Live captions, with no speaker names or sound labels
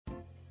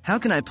How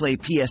can I play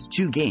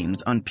PS2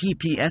 games on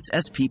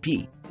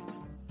PPSSPP?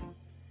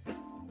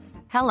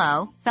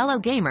 Hello, fellow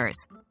gamers.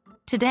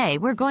 Today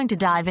we're going to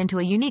dive into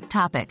a unique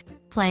topic,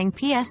 playing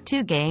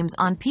PS2 games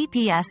on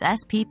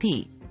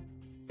PPSSPP.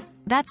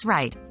 That's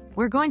right,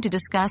 we're going to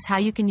discuss how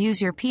you can use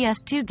your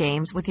PS2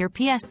 games with your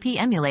PSP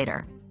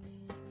emulator.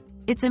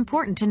 It's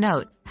important to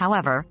note,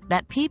 however,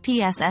 that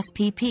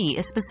PPSSPP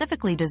is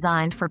specifically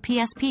designed for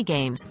PSP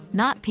games,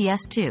 not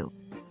PS2.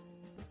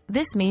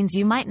 This means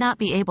you might not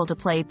be able to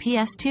play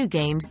PS2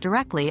 games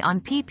directly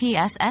on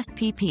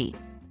PPSSPP.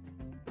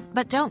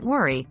 But don't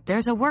worry,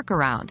 there's a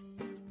workaround.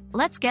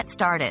 Let's get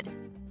started.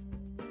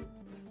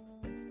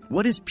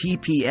 What is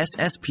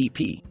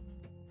PPSSPP?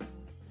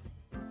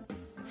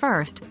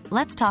 First,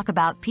 let's talk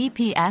about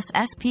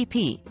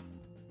PPSSPP.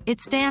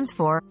 It stands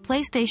for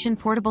PlayStation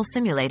Portable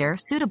Simulator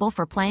Suitable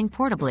for Playing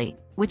Portably,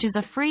 which is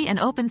a free and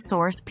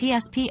open-source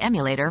PSP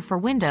emulator for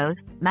Windows,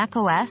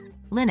 macOS,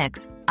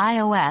 Linux,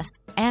 iOS,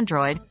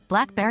 Android,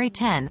 BlackBerry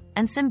 10,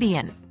 and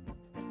Symbian.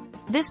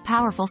 This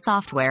powerful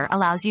software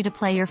allows you to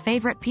play your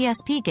favorite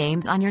PSP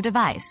games on your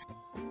device.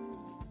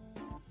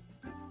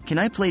 Can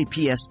I play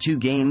PS2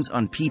 games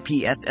on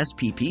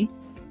PPSSPP?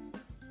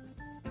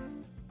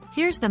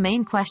 Here's the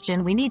main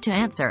question we need to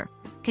answer.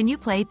 Can you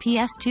play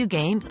PS2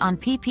 games on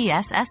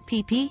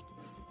PPSSPP?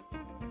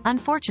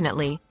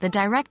 Unfortunately, the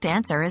direct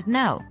answer is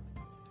no.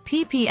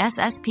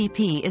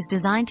 PPSSPP is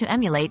designed to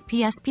emulate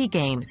PSP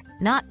games,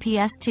 not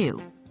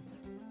PS2.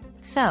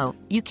 So,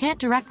 you can't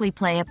directly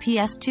play a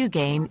PS2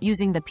 game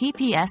using the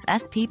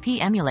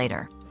PPSSPP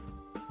emulator.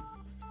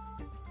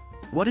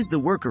 What is the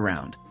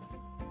workaround?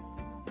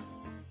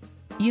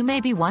 You may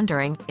be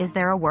wondering, is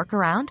there a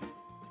workaround?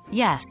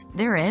 Yes,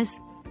 there is.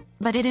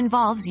 But it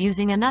involves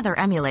using another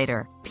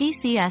emulator,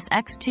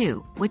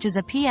 PCSX2, which is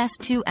a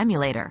PS2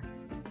 emulator.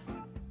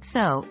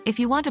 So, if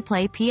you want to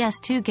play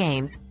PS2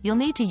 games, you'll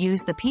need to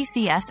use the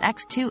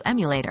PCSX2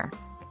 emulator.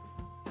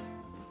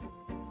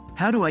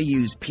 How do I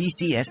use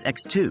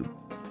PCSX2?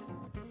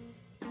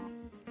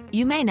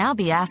 You may now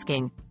be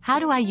asking, how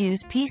do I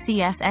use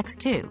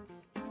PCSX2?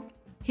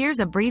 Here's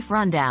a brief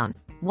rundown.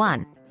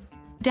 1.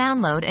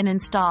 Download and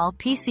install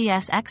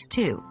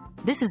PCSX2.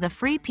 This is a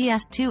free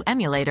PS2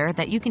 emulator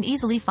that you can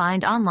easily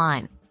find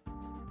online.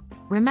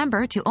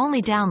 Remember to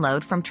only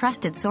download from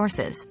trusted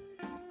sources.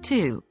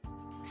 2.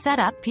 Set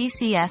up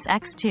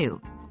PCSX2.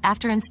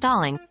 After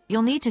installing,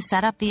 you'll need to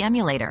set up the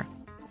emulator.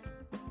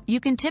 You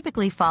can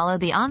typically follow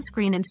the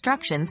on-screen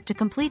instructions to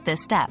complete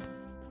this step.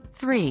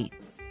 3.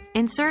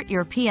 Insert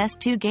your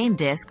PS2 game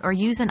disc or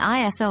use an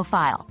ISO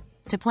file.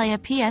 To play a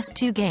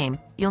PS2 game,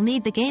 you'll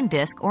need the game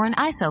disc or an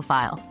ISO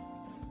file.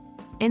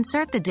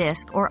 Insert the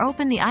disc or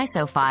open the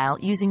ISO file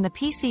using the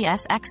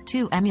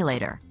PCSX2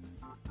 emulator.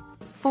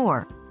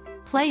 4.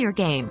 Play your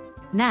game.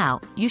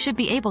 Now, you should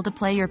be able to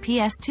play your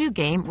PS2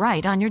 game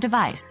right on your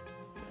device.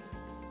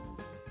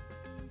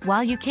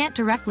 While you can't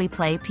directly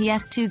play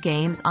PS2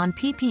 games on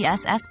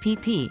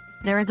PPSSPP,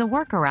 there is a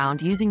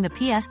workaround using the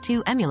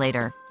PS2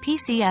 emulator,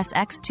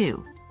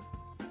 PCSX2.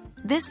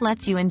 This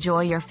lets you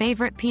enjoy your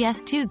favorite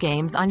PS2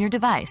 games on your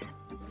device.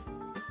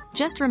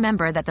 Just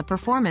remember that the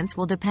performance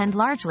will depend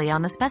largely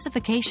on the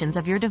specifications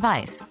of your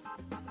device.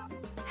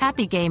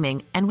 Happy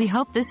gaming, and we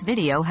hope this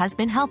video has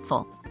been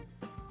helpful.